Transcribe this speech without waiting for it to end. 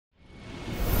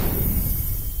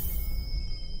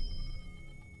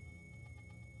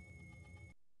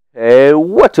Hey,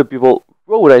 what's up, people?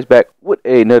 Roll Dice back with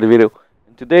another video,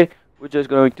 and today we're just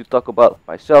going to talk about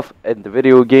myself and the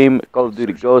video game Call of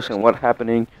Duty Ghosts and what's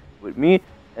happening with me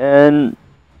and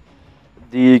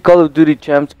the Call of Duty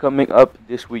champs coming up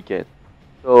this weekend.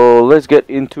 So let's get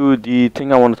into the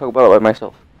thing I want to talk about by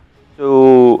myself.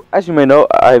 So as you may know,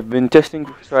 I've been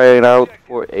trying out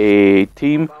for a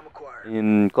team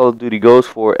in Call of Duty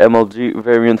Ghosts for MLG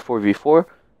variant 4v4,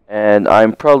 and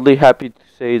I'm proudly happy to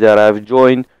say that I've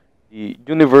joined the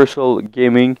Universal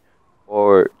Gaming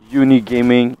or Uni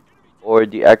Gaming, or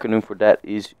the acronym for that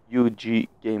is UG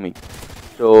Gaming.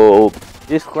 So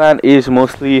this clan is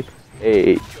mostly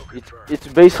it's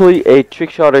basically a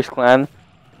trickshotters clan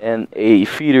and a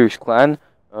feeders clan.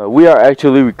 We are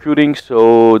actually recruiting,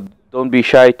 so don't be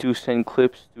shy to send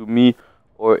clips to me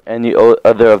or any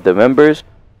other of the members.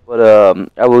 But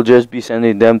I will just be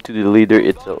sending them to the leader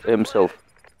himself.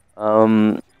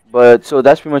 But so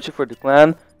that's pretty much it for the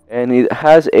clan, and it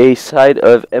has a side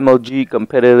of MLG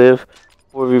competitive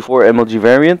 4v4 MLG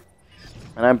variant,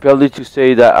 and I'm proud to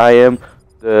say that I am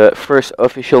the first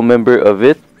official member of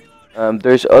it.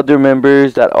 There's other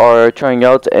members that are trying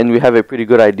out, and we have a pretty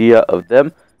good idea of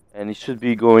them, and it should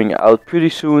be going out pretty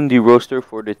soon, the roster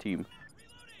for the team.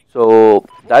 So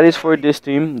that is for this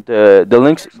team. The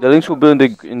links will be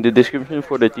in the description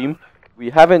for the team. We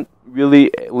don't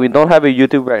have a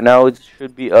YouTube right now. It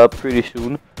should be up pretty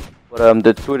soon, but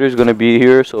the Twitter is gonna be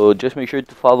here, so just make sure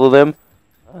to follow them,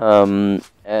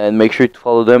 and make sure to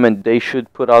follow them, and they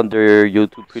should put on their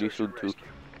YouTube pretty soon too.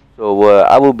 So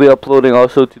I will be uploading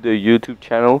also to the YouTube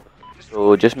channel,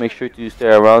 so just make sure to stick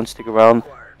around,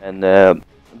 and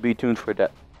be tuned for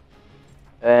that.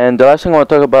 And the last thing I want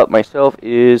to talk about myself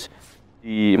is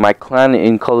my clan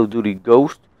in Call of Duty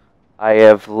Ghost. I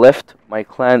have left my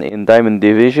clan in Diamond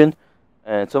Division,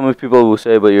 and some of people will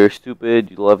say, but you're stupid,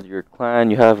 you loved your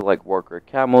clan, you have like Walker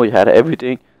Camo, you had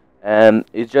everything, and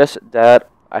it's just that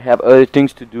I have other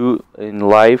things to do in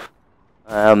life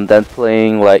than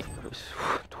playing like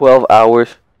 12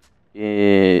 hours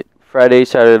in Friday,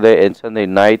 Saturday, and Sunday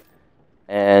night,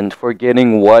 and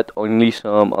forgetting what only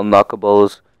some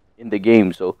unlockables in the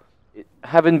game. So it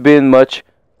haven't been much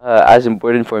as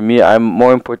important for me. I'm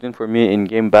more important for me in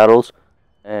game battles,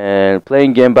 and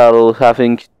playing game battles,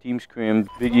 having team scrim,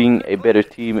 bigging a better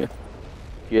team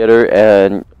together,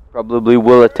 and probably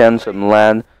will attend some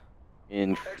LAN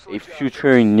in a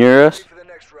future near us.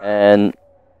 And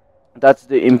that's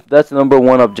the number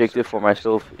one objective for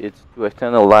myself. It's to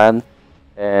attend a LAN,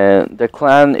 and the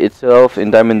clan itself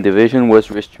in Diamond Division was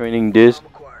restraining this.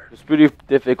 It's pretty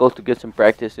difficult to get some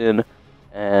practice in,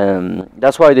 and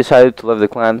that's why I decided to leave the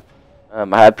clan.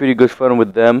 I had pretty good fun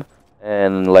with them,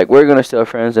 and like we're gonna still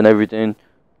friends and everything,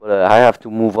 but I have to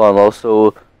move on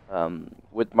also.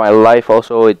 With my life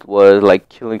also, it was like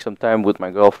killing some time with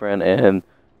my girlfriend and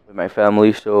with my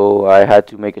family, so I had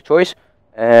to make a choice,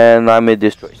 and I made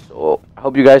this choice. So I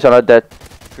hope you guys are not that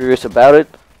curious about it.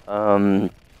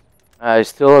 I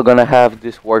still gonna have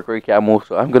this Warcry camo,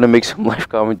 so I'm gonna make some live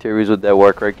commentaries with that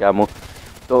Warcry camo.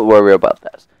 Don't worry about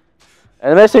that.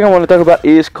 And the next thing I want to talk about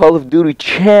is Call of Duty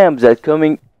champs that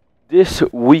coming this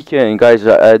weekend, guys.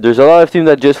 There's a lot of teams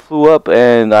that just flew up,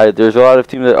 and there's a lot of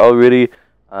teams that are already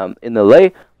in LA,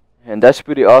 and that's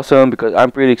pretty awesome because I'm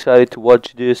pretty excited to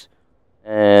watch this.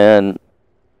 And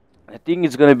I think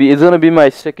it's gonna be my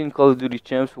second Call of Duty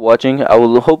champs watching. I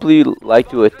will hopefully like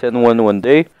to attend one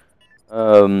day.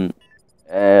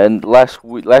 And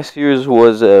last year's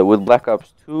was with Black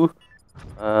Ops 2.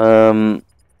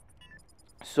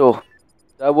 So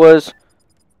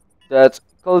that's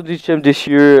Call of Duty champ this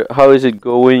year. How is it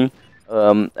going?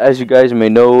 As you guys may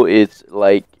know, it's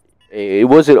like it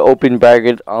was an open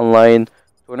bracket online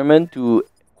tournament to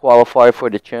qualify for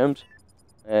the champs,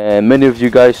 and many of you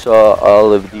guys saw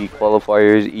all of the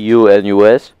qualifiers, EU and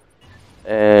US.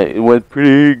 And it went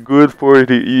pretty good for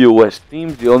the US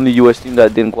teams. The only US team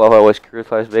that didn't qualify was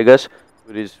Curse Las Vegas,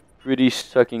 which is pretty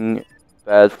sucking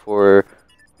bad for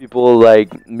people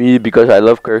like me because I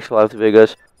love Curse Las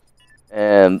Vegas.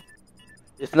 And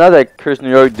it's not that Curse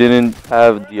New York didn't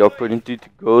have the opportunity to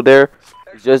go there.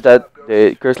 It's just that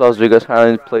the Curse Las Vegas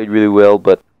hasn't played really well.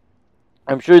 But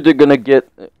I'm sure they're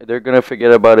gonna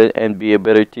forget about it and be a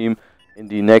better team in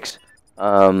the next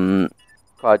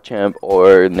CoD champ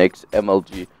or next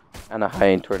MLG and a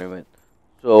high-end tournament.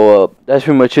 So that's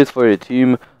pretty much it for the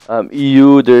team.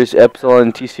 EU, there's Epsilon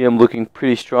and TCM looking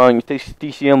pretty strong.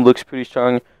 TCM looks pretty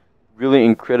strong, really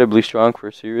incredibly strong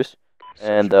for serious,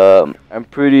 and I'm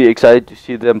pretty excited to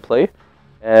see them play.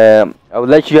 I would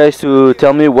like you guys to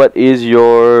tell me what is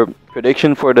your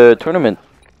prediction for the tournament.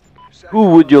 Who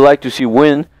would you like to see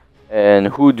win, and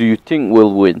who do you think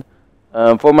will win?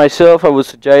 For myself, I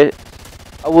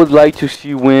would like to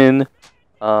see win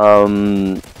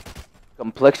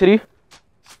Complexity,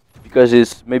 because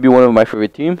it's maybe one of my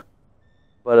favorite team.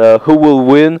 But who will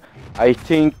win? I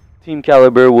think Team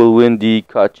Caliber will win the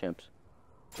CoD champs.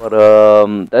 But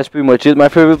that's pretty much it. My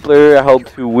favorite player, I hope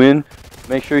to win.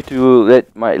 Make sure to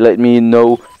let me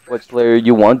know what player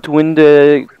you want to win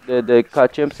the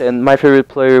CoD champs. And my favorite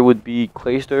player would be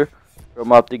Clayster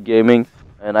from Optic Gaming,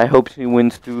 and I hope he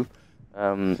wins too.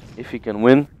 If he can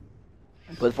win.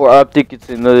 But for Optic, it's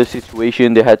another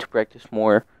situation. They had to practice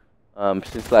more.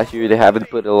 Since last year, they haven't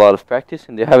put a lot of practice,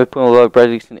 and they haven't put a lot of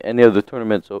practice in any of the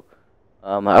tournaments. So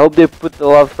I hope they put a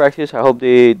lot of practice. I hope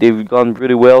they've gone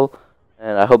really well,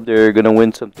 and I hope they're gonna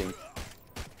win something.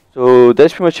 So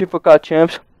that's pretty much it for COD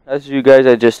Champs. As you guys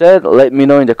I just said, let me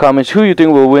know in the comments who you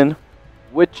think will win,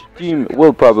 which team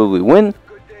will probably win,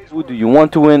 who do you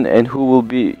want to win, and who will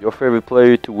be your favorite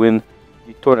player to win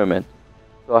the tournament.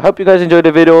 So I hope you guys enjoyed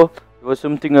the video. It was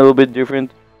something a little bit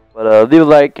different. But leave a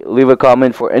like, leave a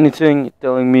comment for anything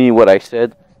telling me what I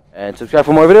said, and subscribe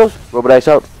for more videos. Robot Ice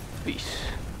out. Peace.